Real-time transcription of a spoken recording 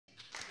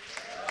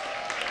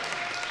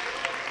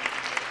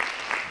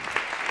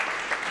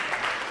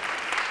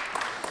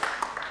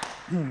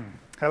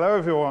Hello,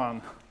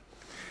 everyone.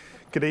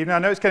 Good evening. I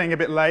know it's getting a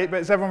bit late,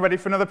 but is everyone ready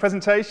for another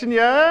presentation?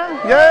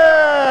 Yeah?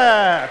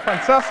 Yeah!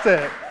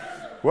 Fantastic.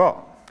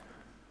 Well,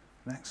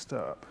 next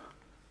up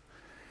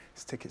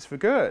is Tickets for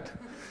Good.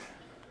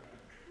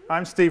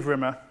 I'm Steve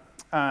Rimmer,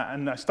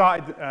 and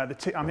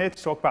I'm here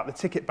to talk about the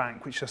Ticket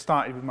Bank, which I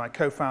started with my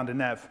co-founder,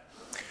 Nev.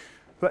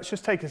 Let's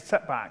just take a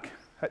step back.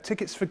 At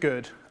Tickets for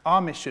Good,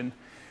 our mission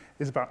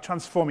is about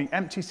transforming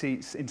empty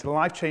seats into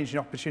life-changing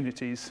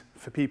opportunities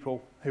for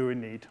people who are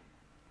in need.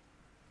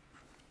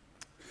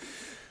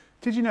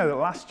 Did you know that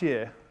last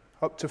year,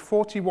 up to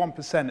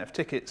 41% of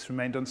tickets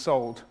remained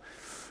unsold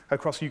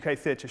across UK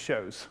theatre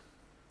shows?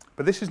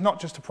 But this is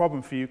not just a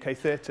problem for UK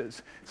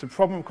theatres, it's a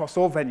problem across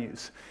all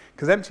venues,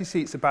 because empty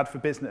seats are bad for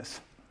business.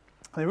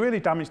 They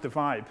really damage the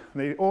vibe,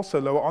 and they also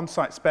lower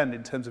on-site spend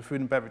in terms of food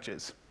and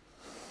beverages.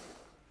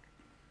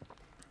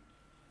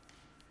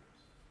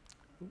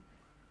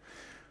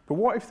 But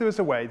what if there was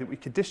a way that we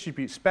could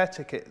distribute spare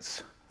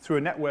tickets through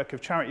a network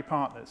of charity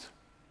partners?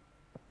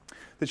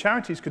 The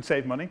charities could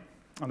save money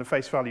on the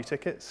face value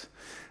tickets,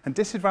 and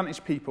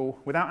disadvantaged people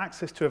without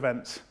access to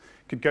events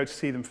could go to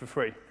see them for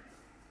free.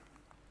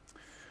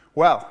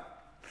 Well,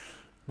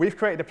 we've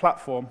created a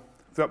platform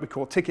that we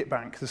call Ticket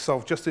Bank to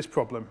solve just this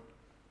problem.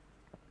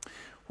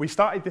 We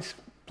started this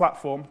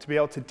platform to be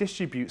able to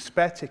distribute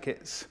spare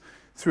tickets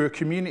through a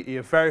community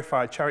of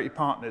verified charity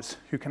partners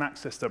who can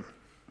access them.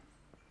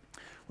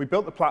 We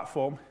built the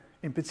platform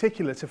in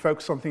particular to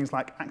focus on things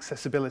like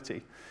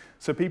accessibility.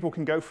 So people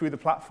can go through the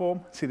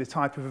platform, see the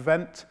type of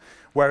event,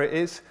 where it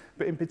is,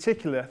 but in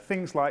particular,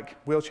 things like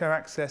wheelchair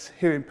access,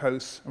 hearing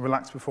posts, and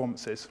relaxed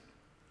performances.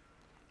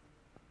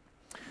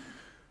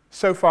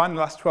 So far, in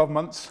the last 12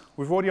 months,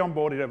 we've already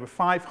onboarded over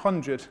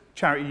 500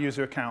 charity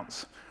user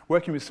accounts,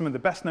 working with some of the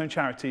best-known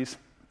charities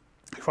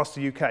across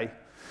the UK.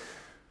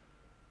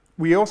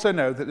 We also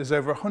know that there's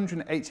over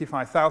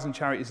 185,000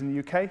 charities in the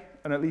UK,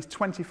 and at least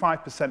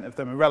 25% of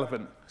them are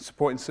relevant,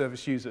 supporting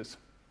service users.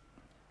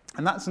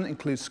 And that doesn't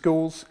include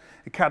schools,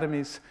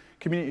 academies,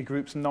 community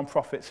groups, and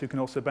non-profits who can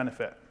also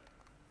benefit.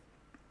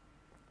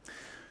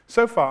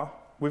 So far,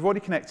 we've already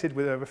connected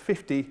with over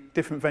 50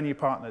 different venue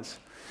partners,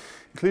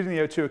 including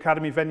the O2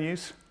 Academy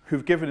venues,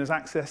 who've given us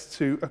access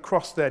to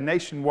across their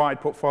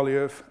nationwide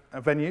portfolio of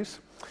venues,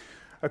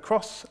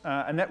 across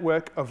a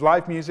network of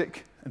live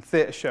music and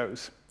theatre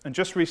shows. And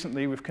just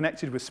recently, we've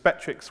connected with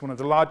Spectrix, one of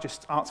the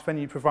largest arts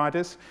venue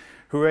providers,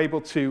 who are able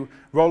to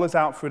roll us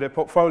out through their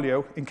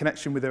portfolio in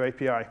connection with their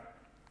API.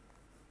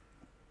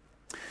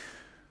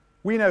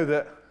 We know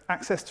that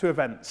access to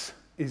events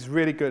is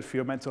really good for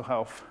your mental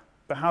health.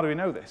 But how do we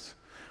know this?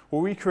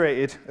 Well, we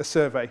created a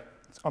survey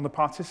on the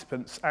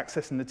participants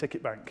accessing the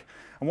Ticket Bank.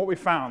 And what we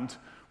found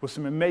was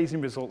some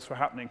amazing results were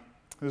happening.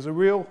 There's a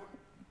real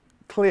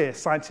clear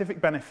scientific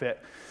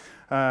benefit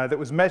that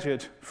was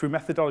measured through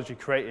methodology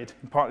created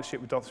in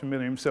partnership with Dr.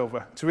 Miriam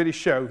Silver to really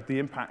show the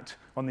impact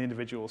on the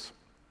individuals.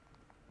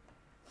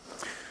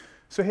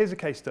 So here's a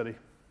case study.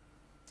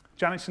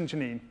 Janice and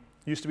Janine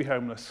used to be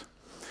homeless,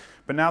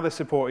 but now they're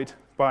supported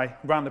by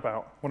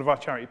Roundabout, one of our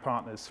charity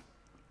partners.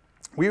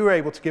 We were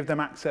able to give them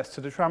access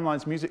to the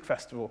Tramlines Music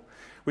Festival,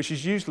 which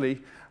is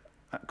usually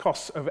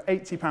costs over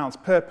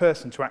 £80 per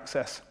person to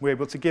access. We're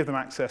able to give them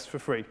access for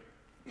free.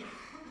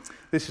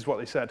 This is what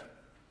they said.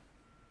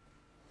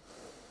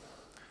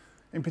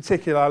 In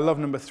particular, I love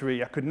number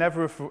 3. I could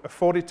never have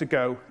afforded to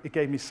go. It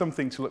gave me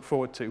something to look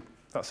forward to.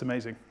 That's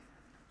amazing.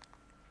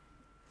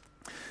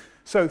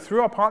 So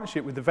through our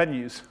partnership with the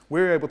venues,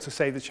 we were able to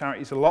save the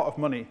charities a lot of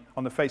money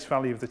on the face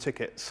value of the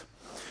tickets.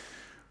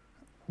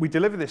 We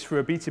deliver this through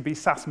a B2B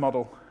SaaS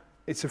model.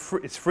 It's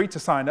free to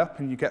sign up,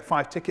 and you get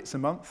 5 tickets a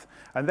month.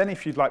 And then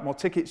if you'd like more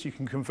tickets, you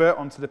can convert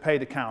onto the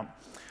paid account.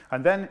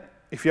 And then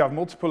if you have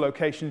multiple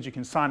locations, you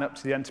can sign up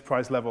to the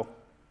enterprise level.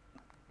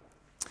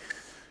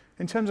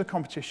 In terms of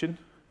competition,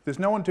 there's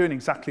no one doing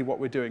exactly what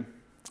we're doing.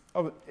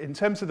 In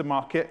terms of the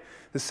market,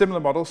 there's similar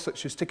models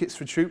such as Tickets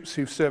for Troops,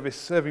 who service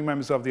serving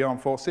members of the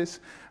armed forces,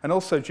 and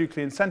also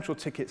Jubilee and Central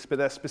tickets, but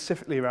they're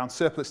specifically around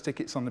surplus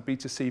tickets on the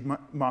B2C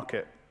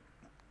market.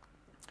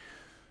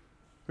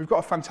 We've got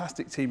a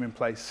fantastic team in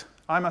place.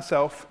 I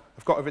myself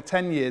have got over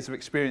 10 years of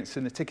experience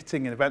in the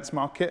ticketing and events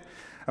market,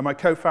 and my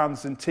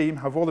co-founders and team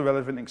have all the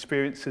relevant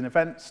experience in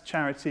events,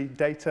 charity,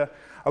 data,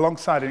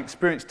 alongside an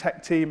experienced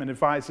tech team and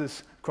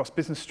advisors across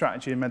business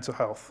strategy and mental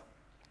health.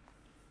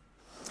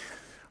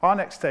 Our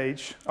next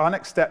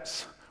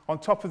steps, on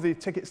top of the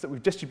tickets that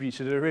we've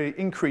distributed, are really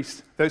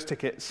increase those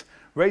tickets,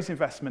 raise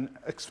investment,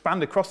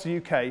 expand across the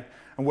UK,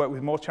 and work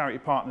with more charity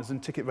partners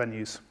and ticket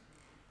venues.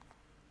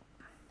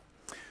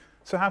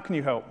 So how can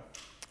you help?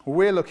 Well,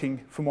 we're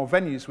looking for more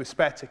venues with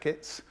spare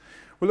tickets.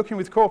 We're looking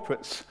with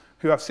corporates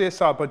who have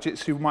CSR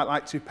budgets who might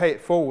like to pay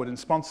it forward and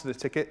sponsor the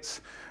tickets,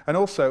 and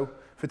also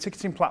for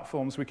ticketing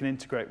platforms we can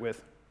integrate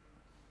with.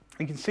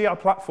 You can see our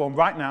platform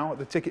right now at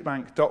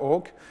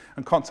theticketbank.org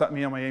and contact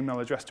me on my email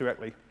address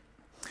directly.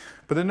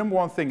 But the number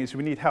one thing is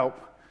we need help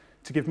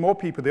to give more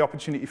people the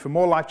opportunity for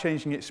more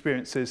life-changing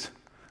experiences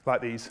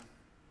like these.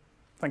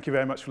 Thank you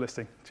very much for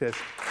listening. Cheers.